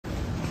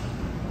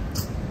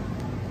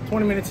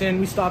20 minutes in,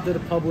 we stopped at a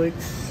Publix.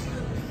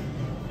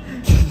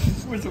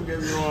 What's up,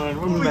 everyone?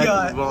 What do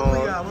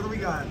we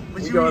got?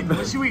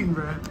 What you eating,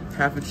 bro?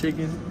 Half a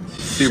chicken.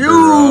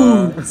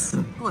 Shoot!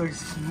 Look,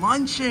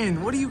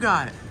 munching. What do you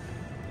got?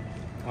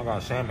 I got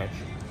a sandwich.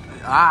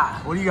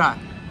 Ah, what do you got?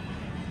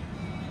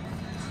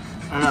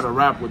 I got a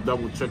wrap with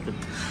double chicken.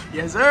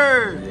 Yes,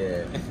 sir.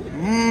 Yeah.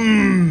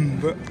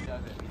 Mmm.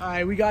 All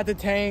right, we got the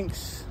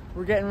tanks.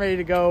 We're getting ready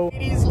to go.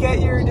 Ladies, get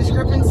your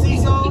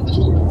discrepancies off.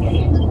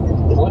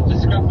 What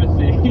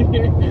discrepancy?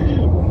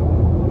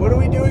 What are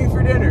we doing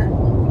for dinner?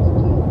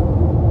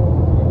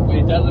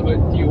 Wait,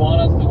 do you want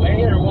us to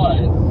wait or what?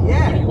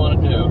 Yeah. What do you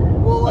want to do?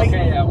 Well, like,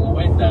 okay, yeah, we'll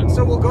wait then.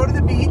 So we'll go to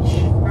the beach,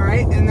 all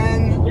right, and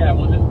then. Yeah,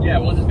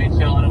 we'll just be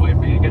chilling and wait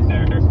for you to get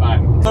there. There's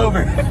fine.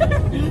 Over.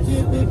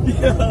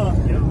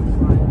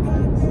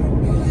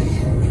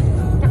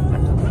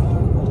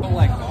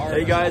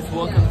 Hey guys,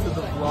 welcome to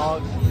the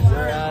vlog.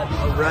 We're at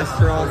a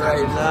restaurant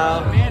right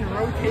now. Man,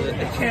 rotate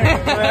the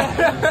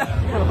camera.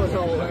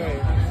 No way.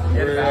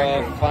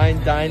 We're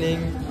fine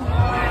dining. We're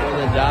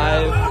gonna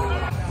dive.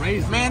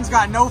 Man's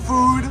got no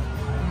food.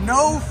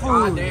 No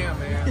food. God damn,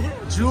 man.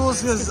 Jules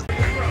has.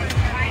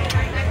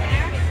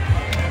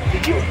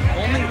 Did you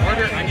only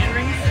order onion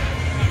rings?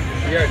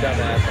 You're a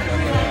dumbass.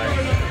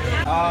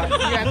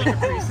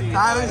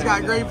 Tyler's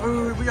got great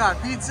food. We got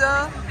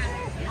pizza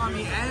on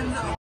the end.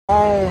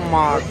 Oh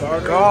my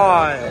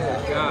god.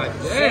 God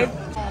damn.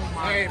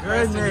 Hey,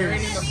 goodness. You're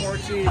eating the 4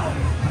 cheese.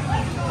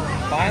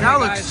 That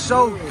looks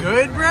so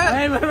good,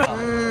 Brett.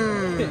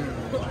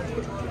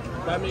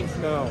 That means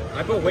no.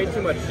 I put way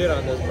too much shit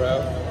on this,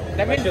 bro.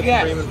 That means just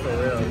yes. screaming for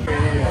real.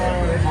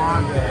 Oh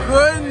my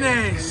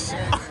goodness.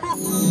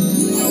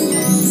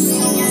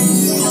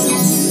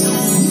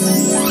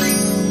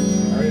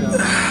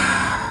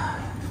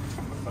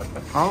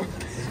 Oh.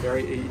 It's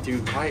very,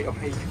 dude, why you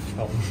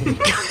tell me?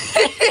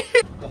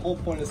 The whole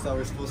point is that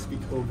we're supposed to be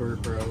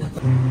covert, bro.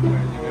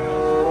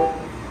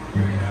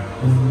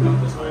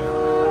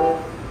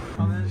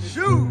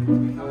 Shoot!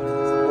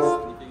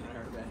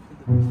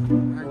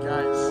 Alright,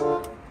 guys.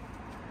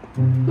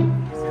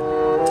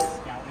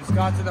 Just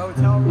got to the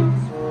hotel room.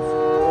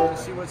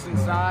 Let's see what's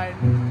inside.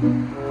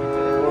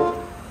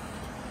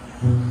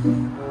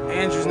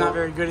 Andrew's not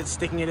very good at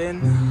sticking it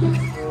in.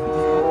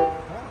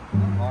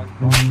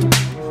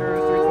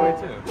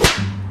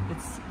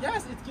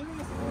 Yes, it's giving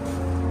us.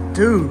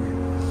 Dude,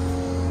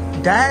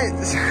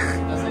 that's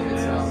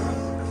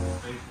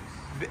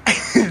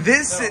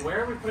this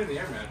where are we putting the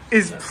air mattress?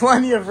 is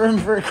plenty of room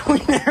for a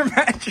queen air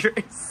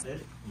mattress.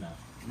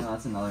 No,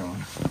 that's another one.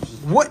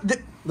 What? I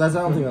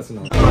don't think that's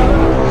enough.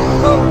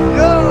 Oh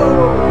no!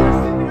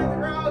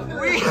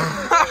 We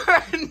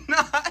are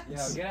not. Yo,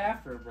 get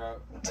after it, bro.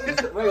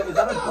 Wait, is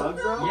that a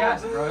bug, bro?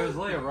 Yes, bro. It was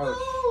literally a roach.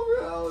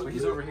 Bro, But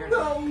he's over here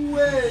now. no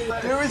way.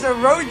 There was a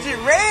roach. It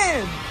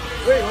ran.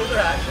 Wait, was there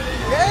actually?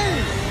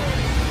 Yes.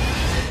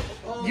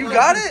 Oh You my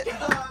got it?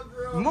 God,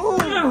 bro.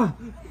 Move.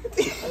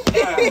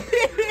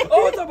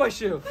 Oh, it's on my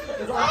shoe.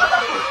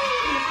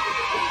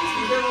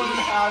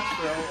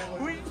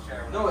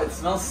 No, it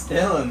smells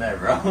stale in there,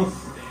 bro.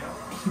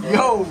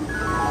 Yo.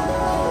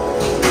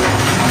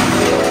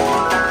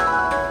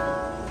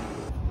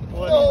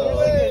 No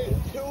way.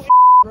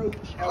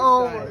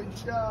 Oh my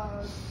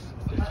god.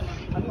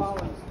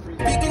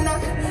 Picking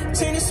up,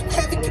 tennis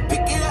heavy, can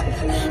pick it up.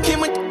 Came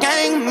with the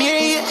gang,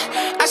 myriad.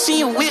 I see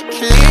you whip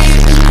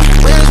hilarious.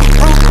 Where's the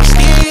broken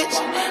experience?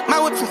 My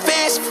whip from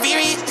fast and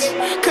furious.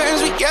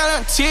 Curtains we got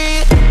on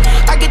tear.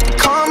 I get the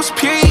calmest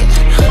period.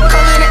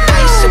 Color the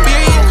ice,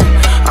 Siberia.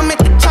 I'm at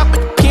the top of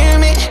the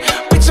pyramid.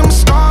 Bitch, I'm a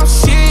star, I'm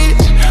serious.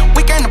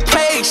 We gonna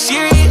play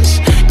serious.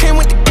 Came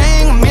with the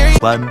gang, myriad.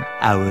 1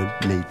 hour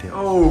later.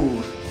 Oh,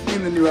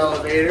 in the new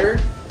elevator.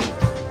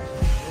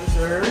 Yes,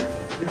 sir.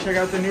 We check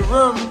out the new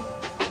room.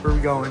 Where are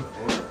we going?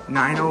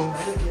 90.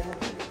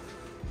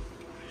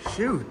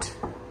 Shoot.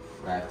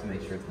 I have to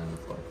make sure it's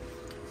 904.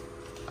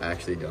 I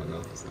actually don't know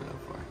if it's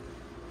 904.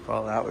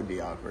 Well, that would be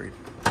awkward.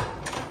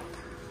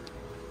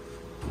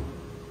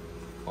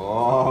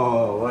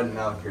 Oh, what an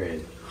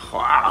upgrade.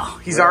 Wow.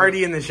 He's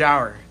already in the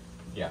shower.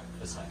 Yeah,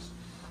 that's nice.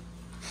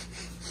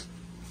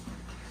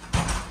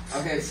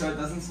 Okay, so it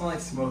doesn't smell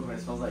like smoke, but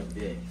it smells like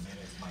dick.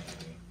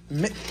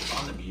 It's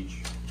on the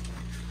beach.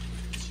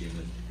 It's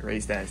humid.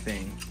 Erase that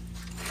thing.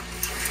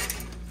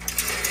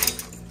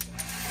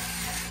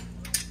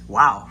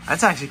 Wow,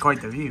 that's actually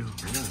quite the view.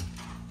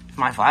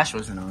 My flash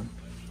wasn't on.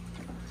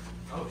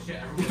 Oh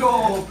shit.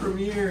 Yo,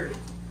 Premiere.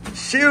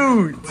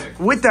 Shoot!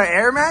 With the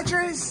air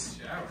mattress?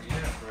 Shower,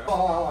 yeah, bro.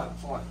 Hold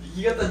on.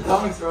 You got the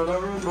dunks, bro.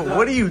 Don't ruin the Bro, dunk.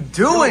 what are you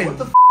doing? What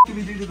the f can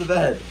we do to the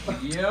bed?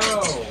 Yo,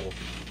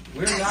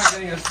 we're not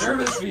getting a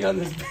service fee on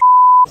this.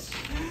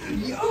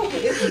 Yo,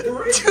 it's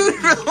great.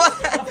 Dude,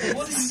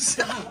 relax.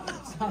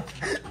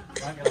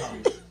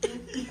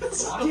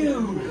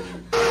 Dude.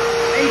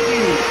 Thank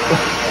you.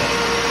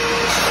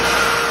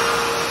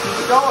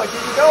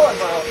 Keep it going,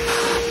 bro.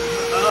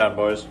 Yeah,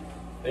 boys.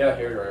 They got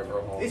a hairdryer,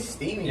 bro. It's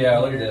steamy. Yeah,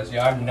 look at this.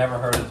 Yeah, I've never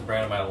heard of this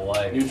brand in my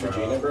life.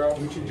 Neutrogena, bro.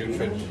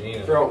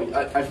 Neutrogena. Bro,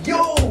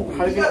 Yo!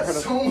 You got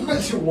so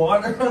much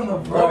water on the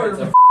bro,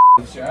 floor.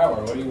 it's a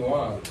shower. What do you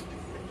want?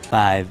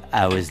 5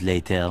 hours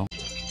later.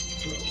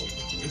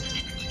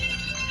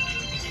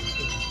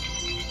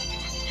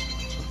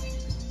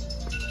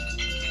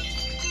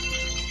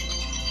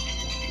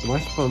 My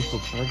phone's still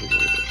charging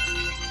later.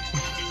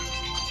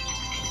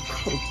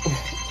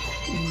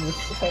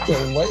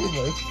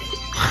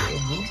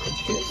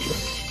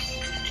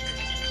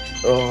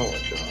 Oh my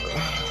god.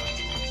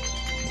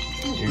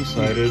 You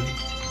excited?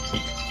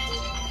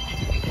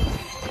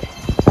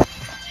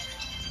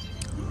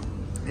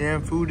 Yeah,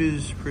 food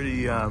is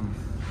pretty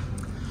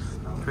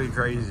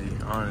crazy,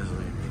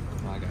 honestly.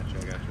 I got you.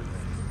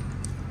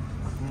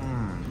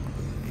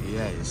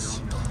 Yes.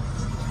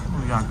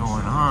 What we got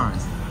going on?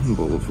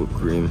 Bowl of whipped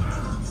cream.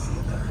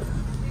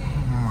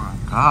 Oh my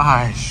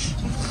gosh.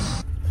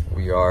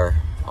 We are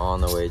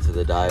on the way to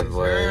the dive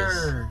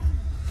ways.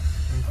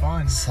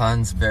 Fun.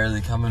 Sun's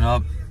barely coming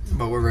up,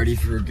 but we're ready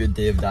for a good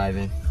day of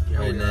diving.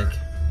 Right, Nick?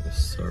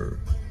 Yes, sir.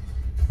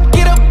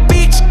 Get up,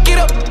 bitch, get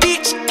up,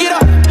 bitch, get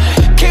up.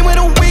 Came with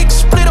a wig,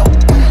 split up.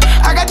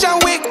 I got John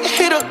Wick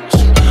hitters.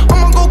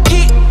 I'ma go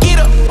get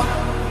up.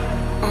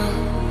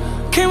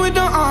 Came with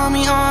the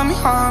army,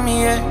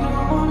 yeah.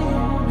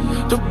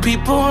 The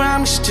people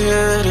around me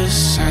still the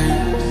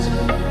same.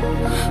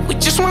 We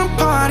just wanna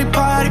party,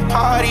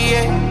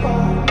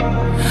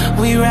 yeah.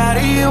 We ride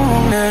it, you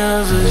won't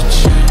never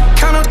change.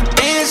 Count up the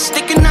bands,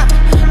 sticking up.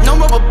 No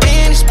rubber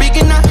band is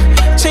speaking up.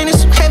 Chain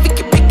is so heavy,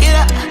 can pick it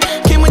up.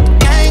 Came with the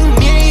gang,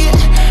 myriad.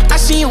 I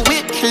see you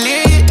whip,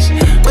 hilarious.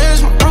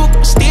 Where's my rope,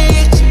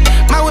 mysterious?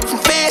 My whip from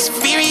fast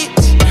and furious.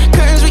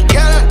 Curtains we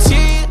got on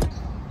tears.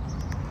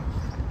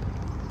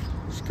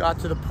 Just got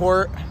to the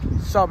port.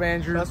 What's up,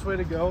 Andrew? Best way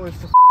to go is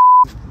to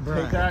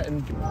take that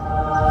and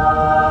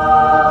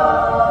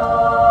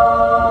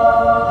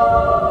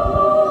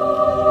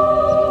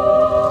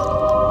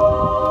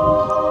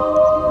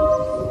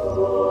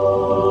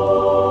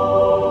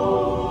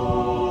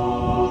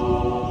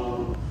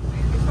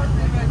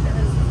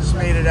Just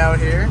made it out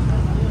here.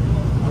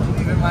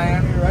 I'm in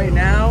Miami right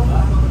now.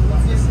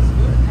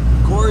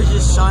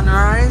 Gorgeous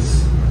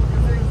sunrise.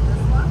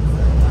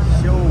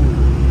 Yo.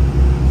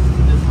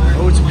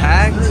 Oh, it's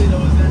packed.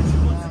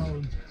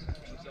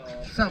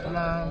 What's up,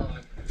 Love?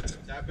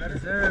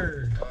 Yes,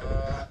 sir.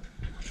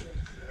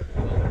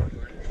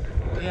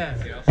 Yeah.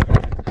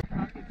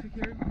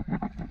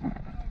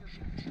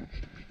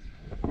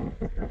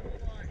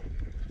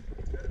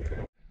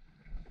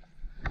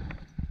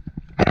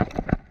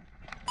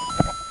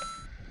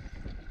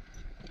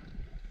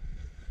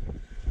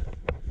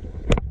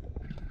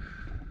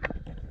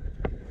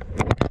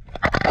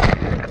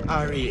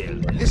 Ariel,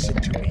 listen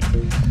to me.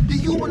 The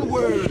human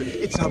world,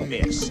 it's a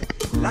mess.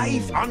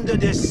 Life under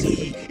the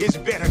sea is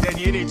better than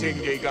anything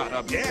they got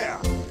up there.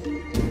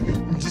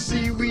 The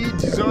seaweed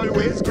is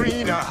always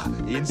greener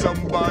in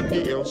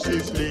somebody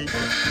else's lake.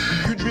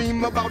 You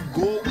dream about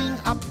going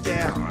up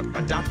there,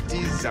 but that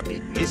is a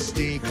big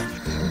mistake.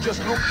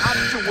 Just look at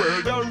the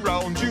world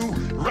around you,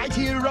 right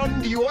here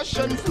on the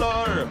ocean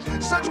floor.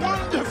 Such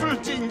wonderful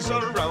things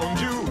around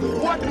you.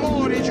 What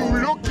more are you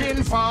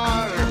looking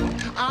for?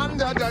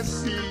 Under the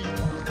sea,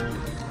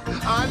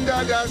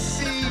 under the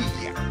sea.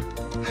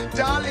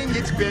 Darling,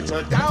 it's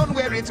better down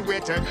where it's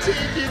wetter.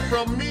 Take it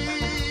from me.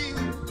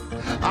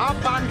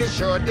 Up on the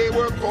shore, they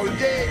work all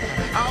day.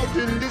 Out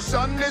in the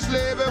sun, they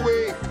slave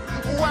away.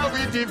 While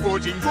we're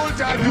devoting full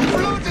time to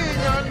floating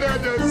under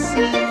the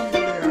sea.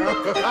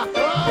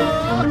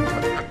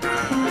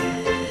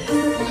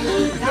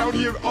 Down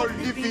here, all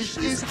the fish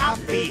is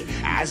happy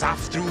as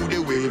off through the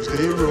waves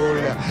they roll.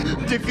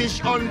 The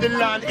fish on the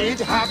land ain't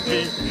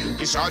happy.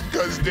 It's hard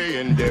cause they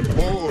in the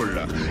bowl.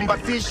 But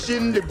fish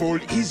in the bowl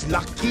is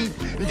lucky.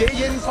 They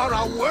in for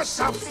a worse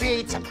of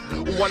fate.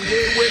 One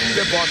day when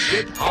the boss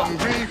get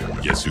hungry,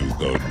 guess who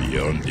got me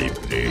on the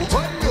plate?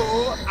 Oh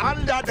no,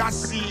 under the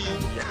sea.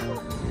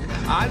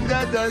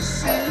 Under the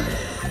sea.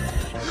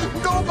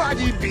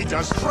 Nobody beat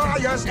us, fry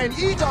us, and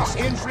eat us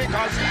in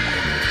fricassee.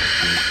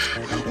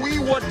 We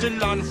what the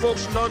land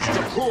folks loves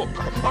to cook.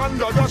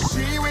 Under the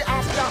sea, we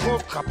after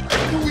hook.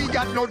 We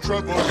got no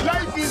trouble.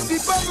 Life is the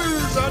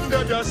bubbles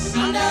under the sea.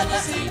 Under the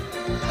sea.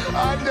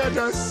 Under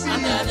the sea.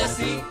 Under the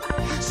sea.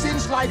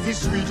 Since life is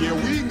sweet here,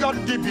 we got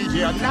to be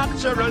here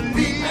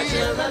naturally.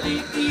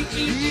 Naturally.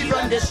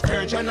 Even the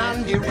sturgeon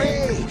and the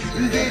ray,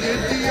 they did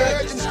the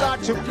urge and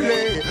start to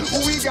play.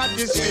 We got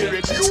the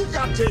spirit, you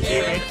got to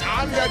hear it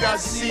under the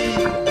sea.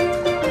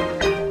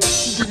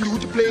 The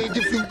lute play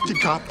the flute, the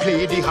cop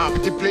play the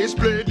harp, the bass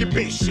play the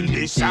bass, and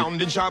they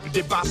sound and sharp.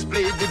 The bass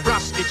play the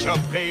brass, the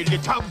chub play the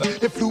tub.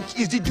 The flute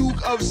is the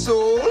Duke of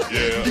Soul.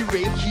 Yeah. The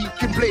rake he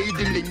can play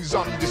the lings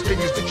on the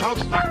strings. The chub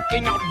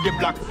backing out the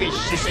blackfish.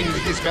 He sings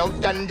the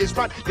spelt and the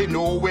sprat. They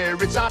know where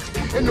it's at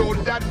and know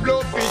that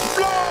blowfish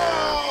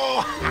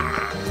blow.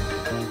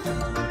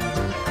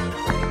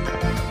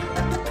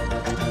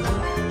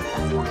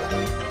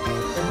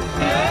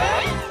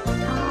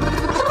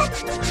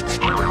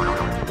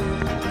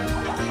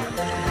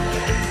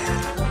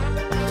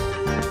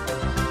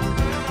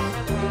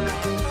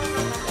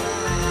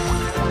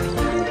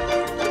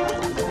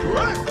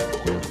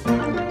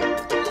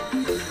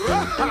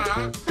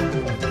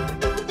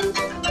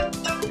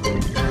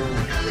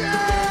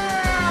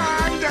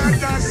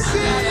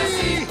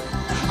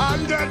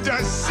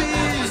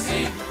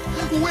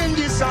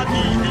 a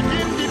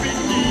begin the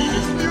beginning.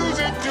 It's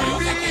music to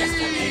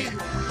me.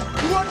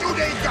 What do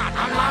they got? A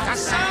lot of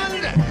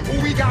sand.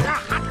 We got a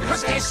hot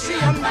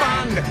crustacean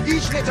band.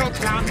 Each little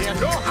clam here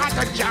know how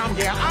to jam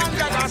here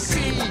under the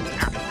sea.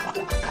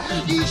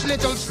 Each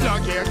little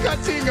slug here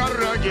cutting a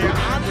rug here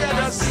under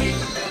the sea.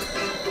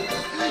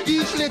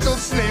 Each little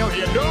snail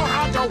here know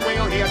how to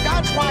whale here.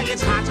 That's why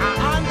it's hotter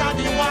under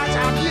the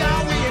water.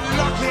 Yeah, we in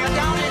luck here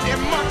down in the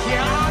muck here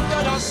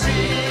under the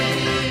sea.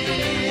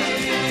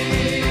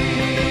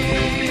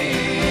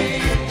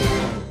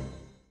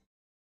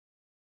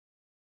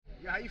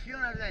 How you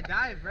feeling after that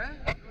dive,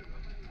 bruh?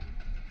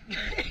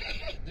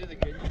 Do the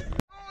good.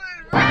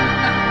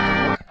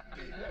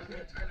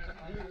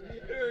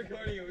 We're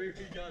recording it. We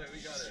got it.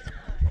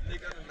 They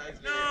got a nice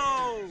video.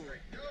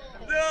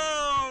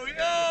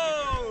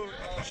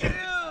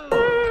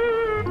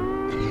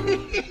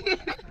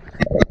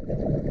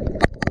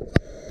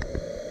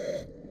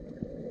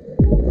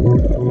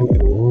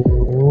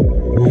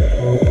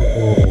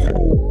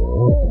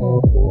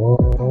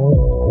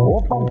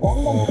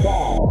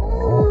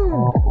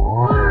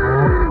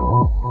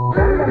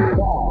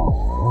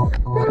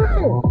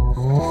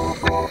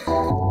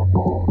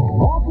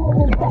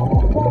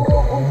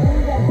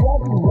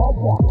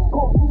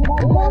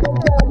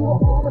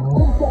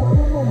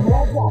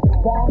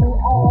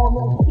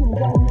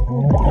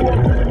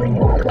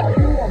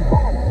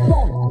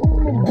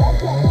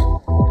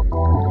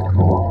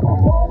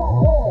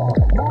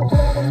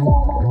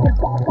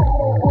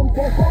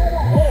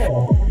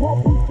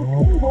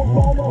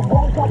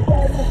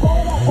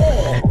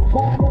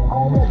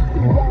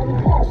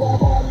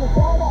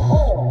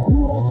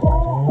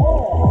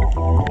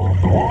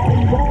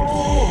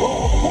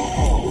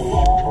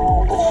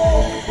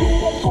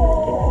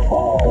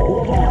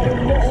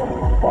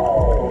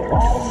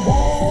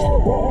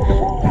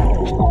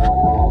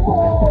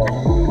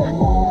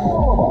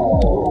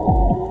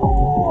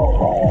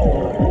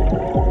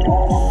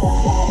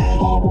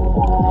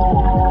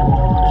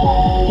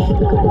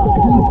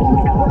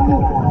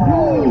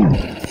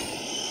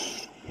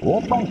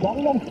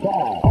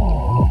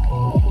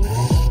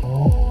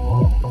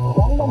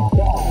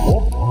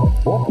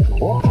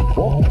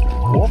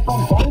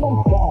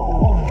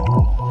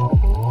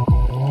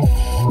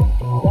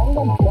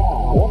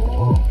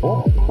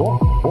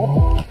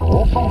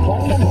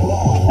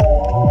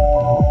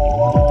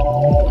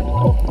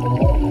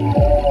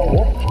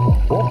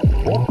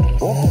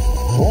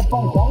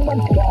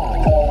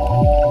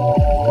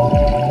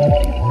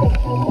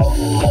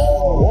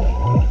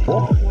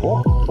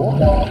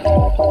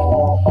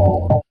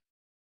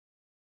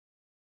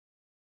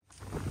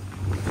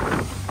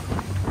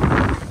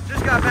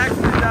 Just got back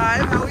from the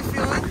dive. How we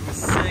feeling?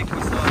 Sick.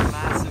 We saw a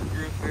massive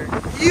grouper.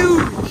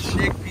 Huge!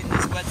 Nick beat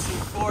this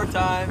wetsuit 4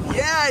 times.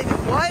 Yeah,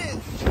 what?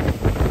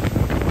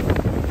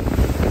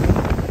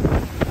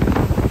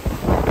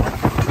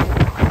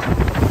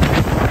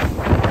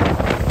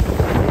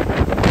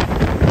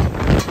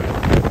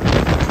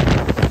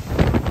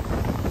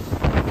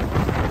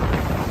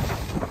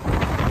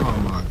 Oh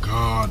my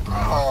God, bro.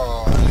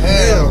 Oh,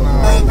 hell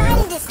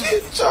no.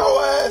 Get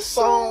your ass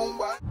on,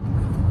 boy.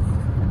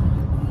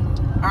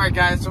 Alright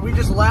guys, so we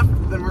just left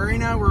the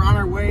marina. We're on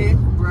our way.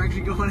 We're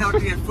actually going out to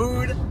get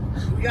food.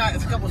 We got a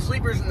couple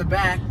sleepers in the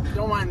back.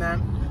 Don't mind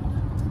them.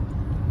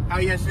 How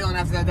you guys feeling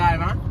after that dive,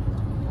 huh?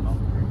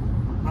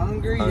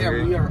 Hungry? Yeah,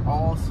 we are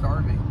all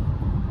starving.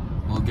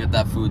 We'll get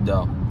that food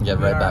though. Get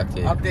right back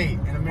to you.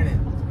 Update in a minute.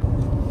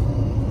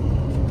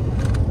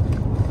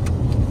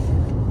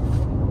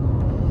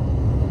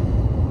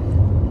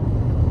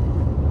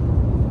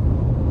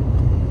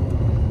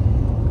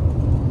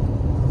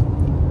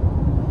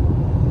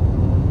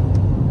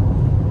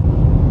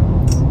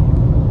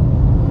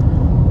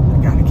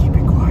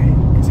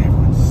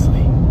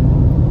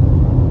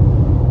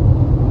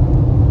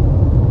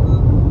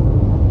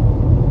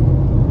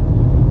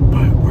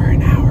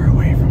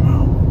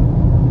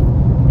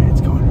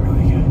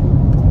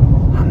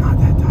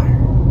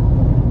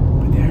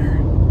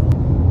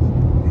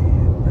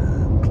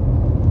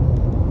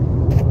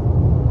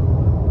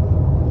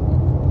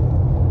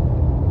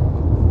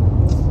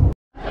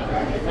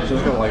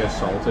 Just got like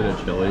assaulted at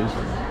Chili's.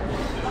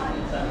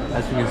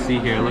 As you can see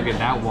here, look at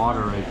that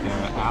water right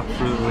there.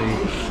 Absolutely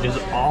just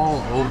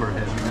all over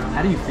him.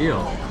 How do you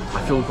feel?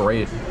 I feel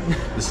great.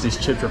 These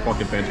chips are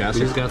fucking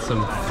fantastic. We just got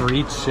some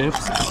free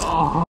chips.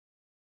 Oh.